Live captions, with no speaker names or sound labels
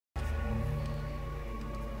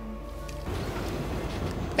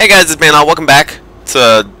Hey guys, it's Manal. Welcome back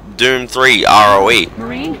to Doom 3 RoE.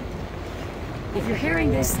 Marine, if you're hearing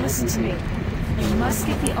this, listen to me. You must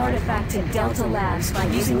get the artifact to Delta Labs by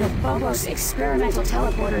using the Phobos experimental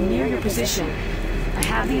teleporter near your position. I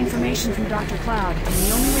have the information from Dr. Cloud, and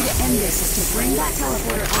the only way to end this is to bring that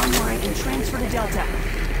teleporter online and transfer to Delta.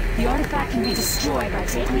 The artifact can be destroyed by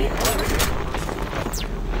taking it over.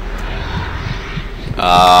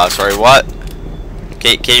 Sorry, what?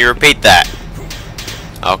 Can you repeat that?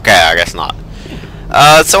 Okay, I guess not.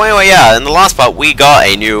 So anyway, yeah, in the last part we got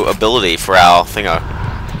a new ability for our thingo,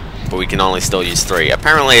 but we can only still use 3.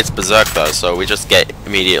 Apparently it's Berserk though, so we just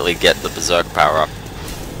immediately get the Berserk power up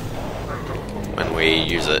when we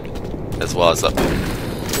use it, as well as the...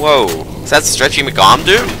 Whoa, is that Stretchy McArm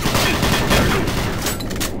dude?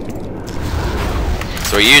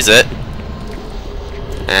 So we use it,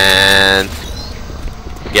 and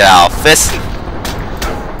get our fist.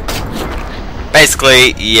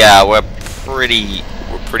 Basically, yeah, we're pretty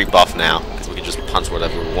buff now, because we can just punch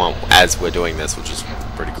whatever we want as we're doing this, which is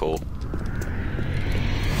pretty cool.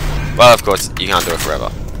 Well, of course, you can't do it forever.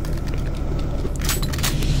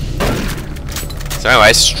 So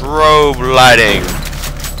anyway, strobe lighting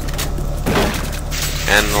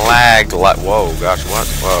and lag light. Whoa, gosh, what?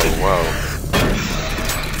 Whoa.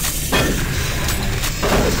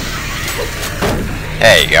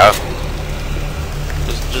 There you go.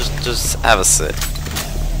 Just have a sit.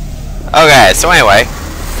 Okay, so anyway.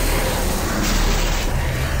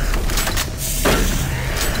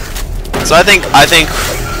 So I think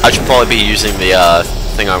I should probably be using the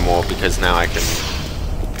thingo more, because now I can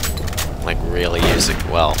like really use it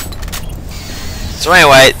well. So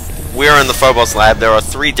anyway, we're in the Phobos lab. There are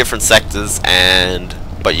 3 different sectors,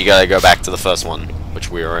 but you gotta go back to the first one,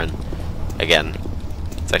 which we were in again.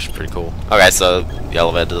 It's actually pretty cool. Okay, so the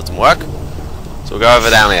elevator doesn't work. So we'll go over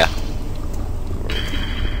down here.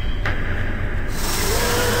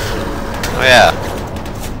 Oh yeah.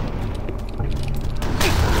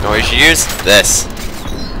 You know what you should use? This.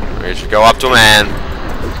 You should go up to a man,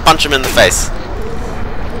 punch him in the face.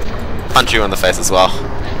 Punch you in the face as well.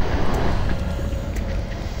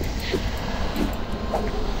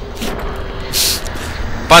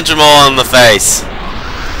 Punch them all in the face.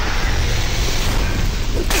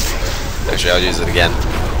 Actually, I'll use it again.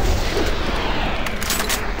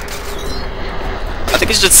 I think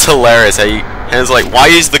it's just hilarious how it's like, why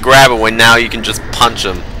use the grabber when now you can just punch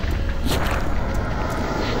him?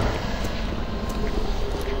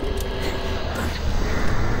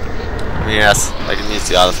 Yes, I can use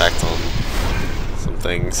the artifact on some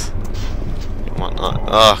things and whatnot.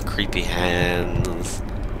 Oh, creepy hands.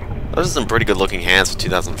 Those are some pretty good looking hands for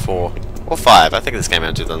 2004. Or 5, I think this came out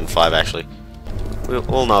in 2005 actually.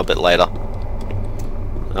 We'll know a bit later.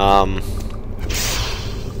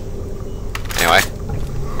 Anyway.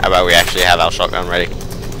 How about we actually have our shotgun ready?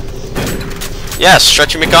 Yeah,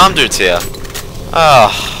 Stretchy McArm dude's here. Oh,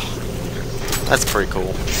 that's pretty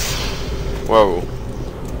cool. Whoa.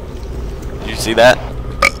 Did you see that?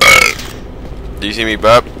 Do you see me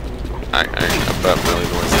burp? I burp really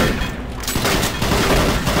noisy.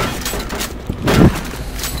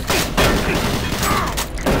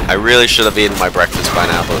 I really should have eaten my breakfast by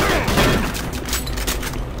now, but...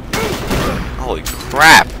 Holy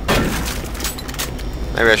crap!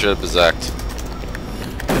 Maybe I should have berserked.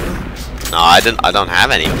 No, I don't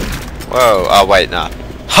have any. Whoa. Oh wait, no.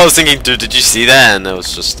 I was thinking, dude, did you see that? And it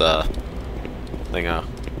was just thingo.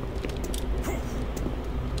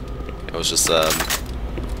 It was just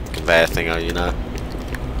conveyor thingo, you know.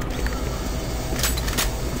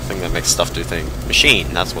 Thing that makes stuff do things.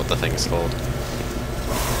 Machine. That's what the thing's called.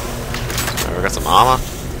 Right, we got some armor.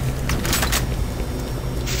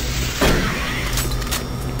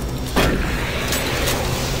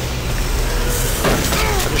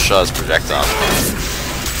 Shows projectile.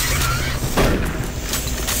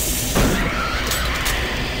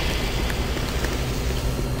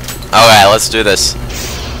 Okay, let's do this.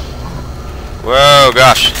 Whoa,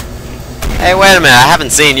 gosh. Hey, wait a minute, I haven't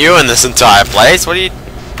seen you in this entire place. What are you...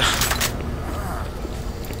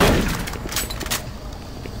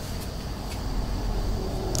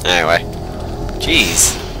 Anyway.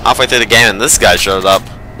 Jeez. Halfway through the game and this guy showed up.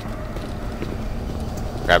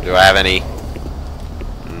 Crap, do I have any...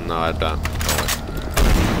 No, I don't.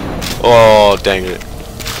 Oh, dang it.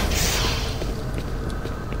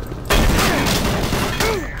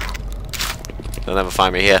 They'll never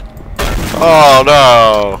find me here. Oh,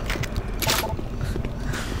 no.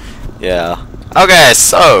 Yeah. Okay,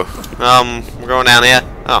 so, we're going down here.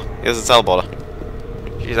 Oh, here's the teleporter.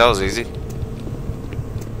 Geez, that was easy. So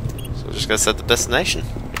we're just gonna set the destination.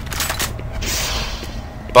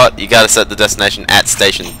 But you gotta set the destination at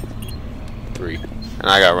Station 3. And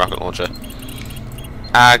I got a rocket launcher.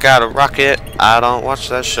 I got a rocket. I don't watch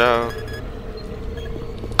that show.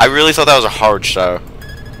 I really thought that was a hard show.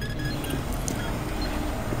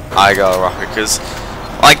 I got a rocket, because,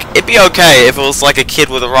 like, it'd be okay if it was like a kid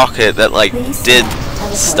with a rocket that, like, did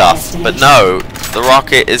stuff. But no, the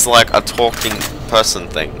rocket is like a talking person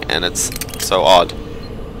thing, and it's so odd.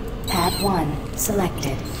 Pad 1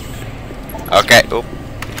 selected. Okay, oh.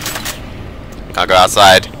 Can't go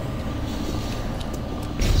outside.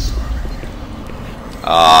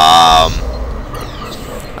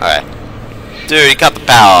 Alright. Dude, he cut the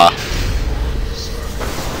power.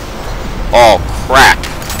 Oh, crap.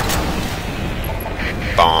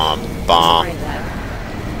 Bomb, bomb.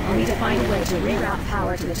 I'll need to find a way to reroute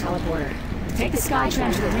power to the teleporter. Take the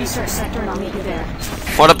Skytram to the research sector and I'll meet you there.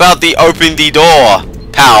 What about the open the door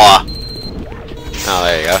power? Oh,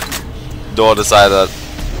 there you go. Door decided to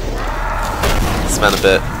spend a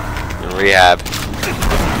bit in rehab.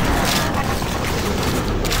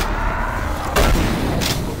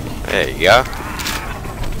 There you go.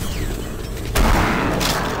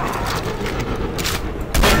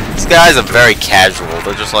 These guys are very casual.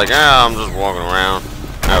 They're just like, yeah, I'm just walking around.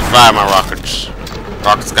 I fire my rockets.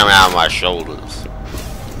 Rockets coming out of my shoulders.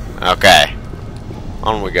 Okay.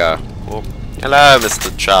 On we go. Oh. Hello, Mr.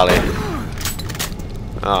 Charlie.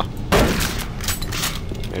 Oh.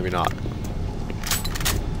 Maybe not.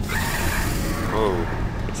 Oh.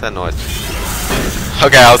 What's that noise?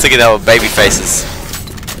 Okay, I was thinking that were baby faces.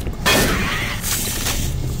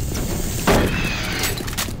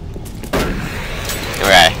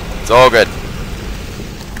 Okay. It's all good.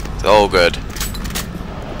 It's all good.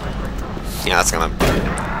 Yeah, that's gonna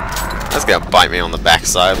bite me on the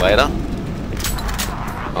backside later.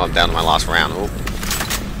 Oh, I'm down to my last round. Ooh.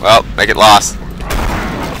 Well, make it last.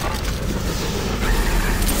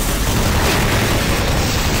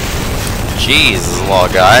 Jeez, there's a lot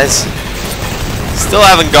of guys. Still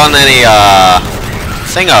haven't gotten any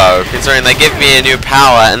thingo, considering they give me a new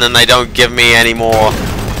power and then they don't give me any more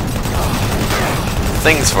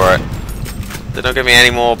things for it. They don't give me any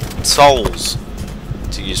more souls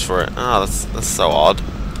to use for it. Oh, that's so odd.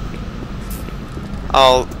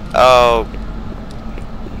 Oh,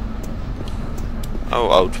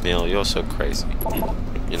 oatmeal, you're so crazy.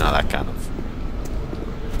 You know, that kind of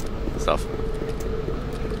stuff.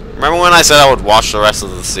 Remember when I said I would watch the rest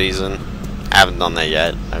of the season? I haven't done that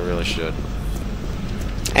yet. I really should.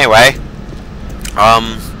 Anyway,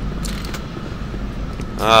 ooh.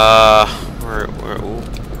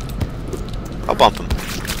 I'll bump him.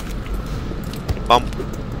 Bump.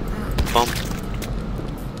 Bump.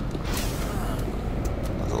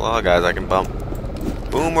 There's a lot of guys I can bump.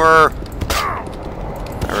 Boomer!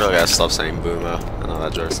 I really gotta stop saying boomer. I know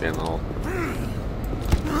that joke's getting old.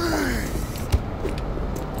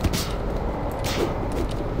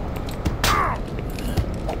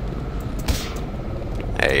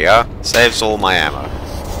 There you go. Saves all my ammo.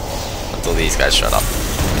 Until these guys shut up.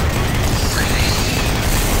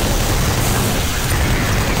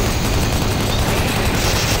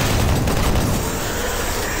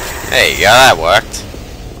 There you go, that worked.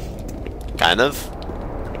 Kind of.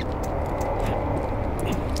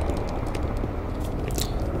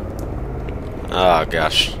 Oh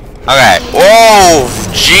gosh. Okay. Whoa!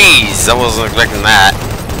 Jeez! I wasn't expecting that.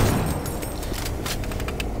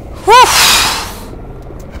 Whew!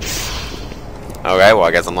 Okay, well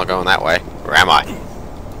I guess I'm not going that way. Or am I?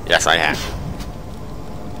 Yes, I am.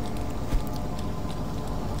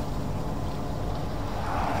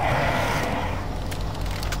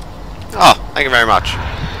 Oh, thank you very much.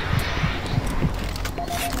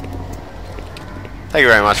 Thank you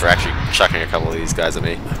very much for actually chucking a couple of these guys at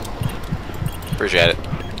me. Appreciate it.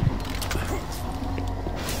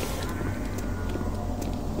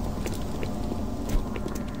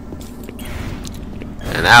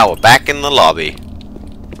 And now we're back in the lobby.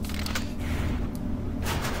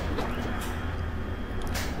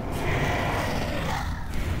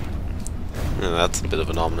 Oh, that's a bit of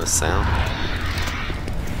an ominous sound.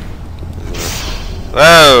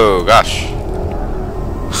 Whoa, gosh.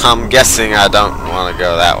 I'm guessing I don't want to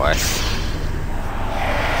go that way.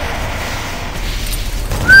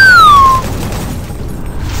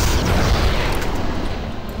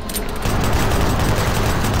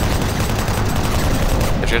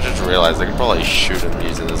 Actually, I just realized I could probably shoot him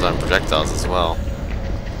using his own projectiles as well.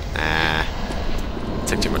 Nah.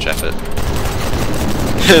 Take too much effort.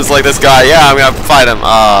 It's like this guy, yeah, I'm gonna fight him.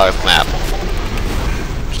 Oh, map.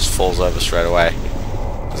 Just falls over straight away.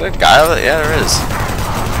 Is there a guy over there? Yeah, there is.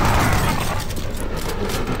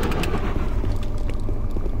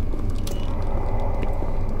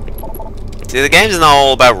 See, the game's not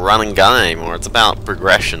all about run and gun anymore, it's about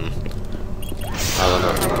progression. I don't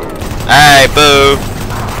know. Hey, boo!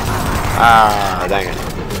 Ah, dang it.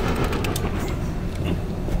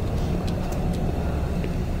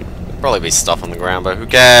 Probably be stuff on the ground, but who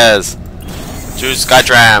cares? Choose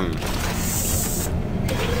Skytram!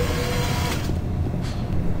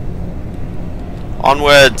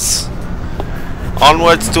 Onwards!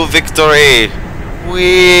 Onwards to victory!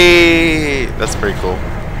 Whee! That's pretty cool.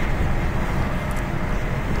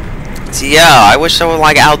 So yeah, I wish there were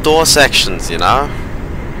like outdoor sections, you know?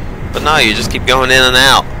 But no, you just keep going in and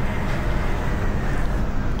out.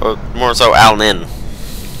 Or more so out and in.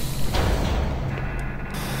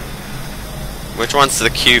 Which one's the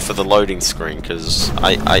queue for the loading screen? Because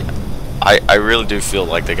I really do feel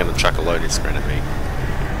like they're gonna chuck a loading screen at me.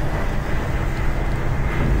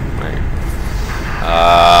 Wait.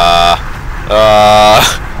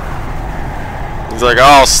 He's like,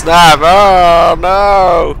 oh snap! Oh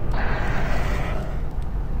no!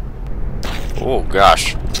 Oh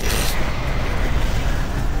gosh.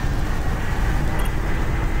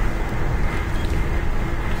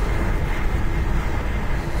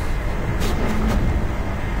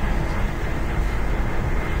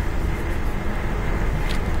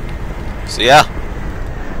 So yeah,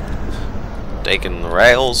 taking the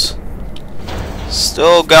rails,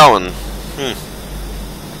 still going.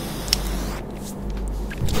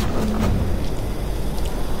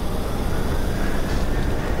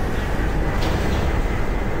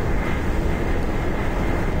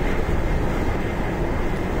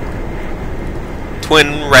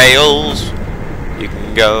 Twin rails, you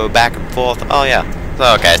can go back and forth. Oh yeah,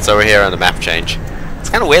 so, okay, so we're here on the map change. It's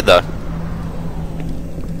kind of weird though.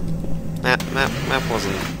 Map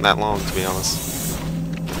wasn't that long, to be honest.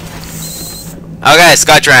 Okay,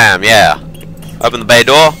 Skytram, yeah. Open the bay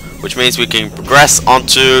door, which means we can progress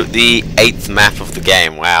onto the 8th map of the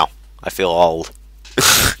game. Wow, I feel old.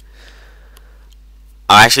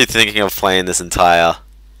 I'm actually thinking of playing this entire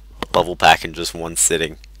level pack in just one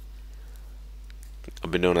sitting.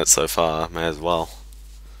 I've been doing it so far, may as well.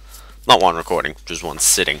 Not one recording, just one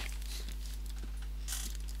sitting.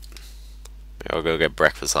 I'll go get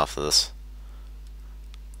breakfast after this.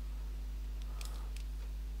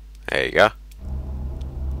 There you go.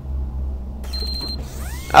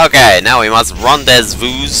 Okay, now we must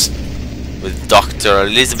rendezvous with Dr.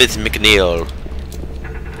 Elizabeth McNeil.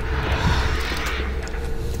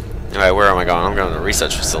 Alright, where am I going? I'm going to the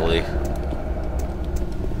research facility.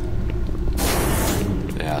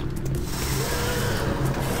 Yeah.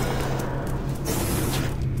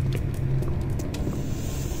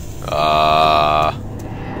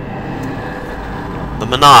 The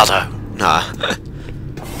Monado. Nah.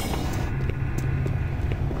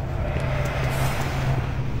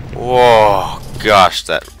 Whoa, gosh,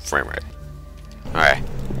 that frame rate. Alright.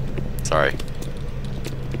 Sorry.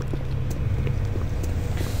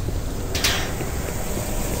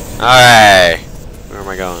 Alright. Where am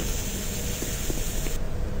I going?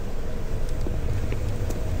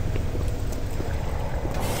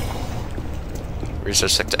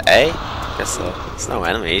 Research sector A? Guess so. There's no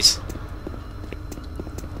enemies.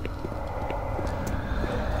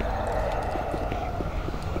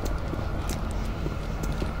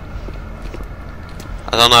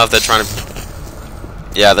 I don't know if they're trying to...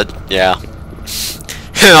 Yeah.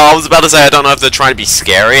 I was about to say, I don't know if they're trying to be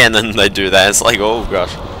scary, and then they do that. It's like, oh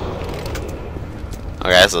gosh.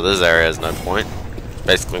 Okay, so this area has no point.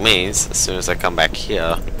 Basically means, as soon as I come back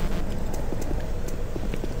here,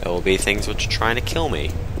 there will be things which are trying to kill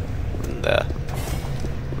me. And,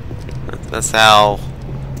 that's how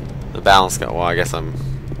the balance goes. Well, I guess I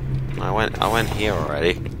went here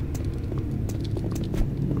already.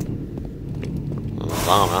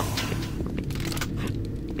 Armor.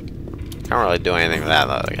 Can't really do anything with that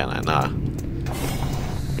though, can I? No.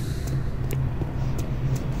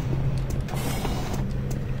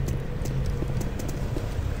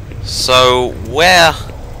 So where?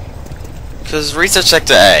 Because research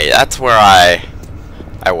sector A, that's where I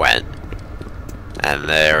went, and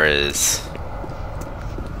there is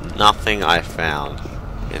nothing I found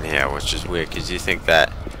in here, which is weird. Because you think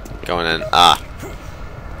that going in,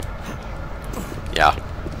 yeah,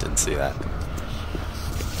 didn't see that.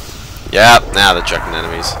 Yep, now they're checking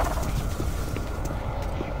enemies.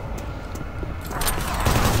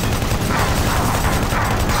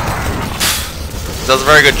 Does a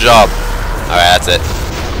very good job. Alright, that's it.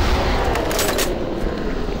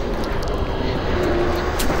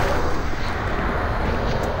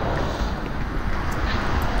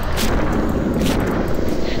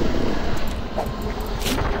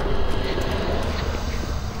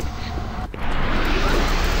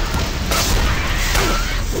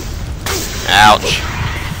 Ouch.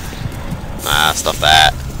 Ah, stuff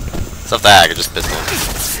that. Stuff that, I could just piss him.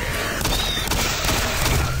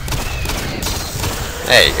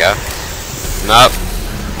 There you go. Nope.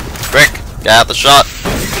 Quick, get out the shot.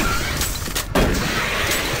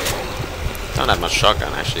 Don't have much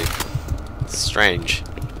shotgun, actually. It's strange.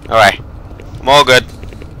 Alright. I'm all good.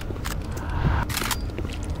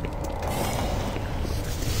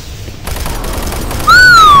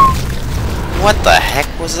 What the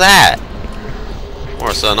heck was that?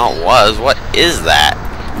 Or so not was. What is that?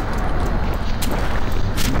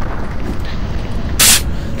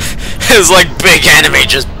 It was like big enemy.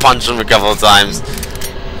 Just punch him a couple of times.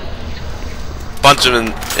 Punch him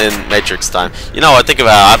in Matrix time. You know what? Think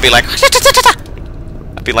about it. I'd be like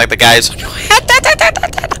the guys.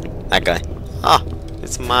 That guy. Oh,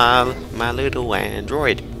 it's my little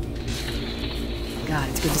android. God,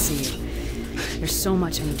 it's good to see you. There's so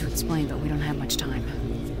much I need to explain, but we don't have much time.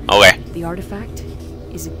 Okay. The artifact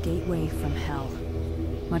is a gateway from hell.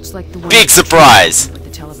 Much like the one Big surprise! with the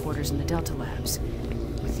teleporters in the Delta Labs.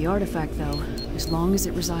 With the artifact, though, as long as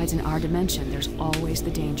it resides in our dimension, there's always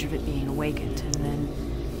the danger of it being awakened, and then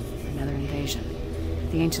another invasion.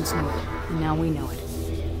 The ancients knew it, and now we know it.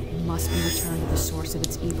 It must be returned to the source of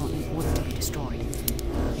its evil in order to be destroyed.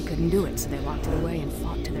 They couldn't do it, so they locked it away and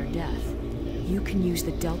fought to their death. You can use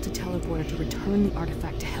the Delta teleporter to return the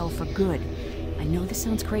artifact to hell for good. I know this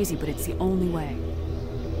sounds crazy, but it's the only way.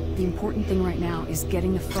 The important thing right now is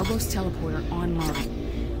getting the Phobos teleporter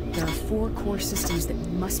online. There are 4 core systems that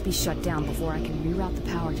must be shut down before I can reroute the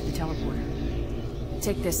power to the teleporter.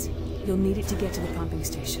 Take this. You'll need it to get to the pumping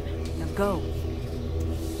station. Now go.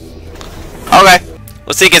 Okay.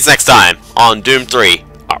 We'll see you guys next time on Doom 3.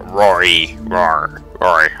 RoE.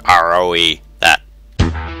 RoE.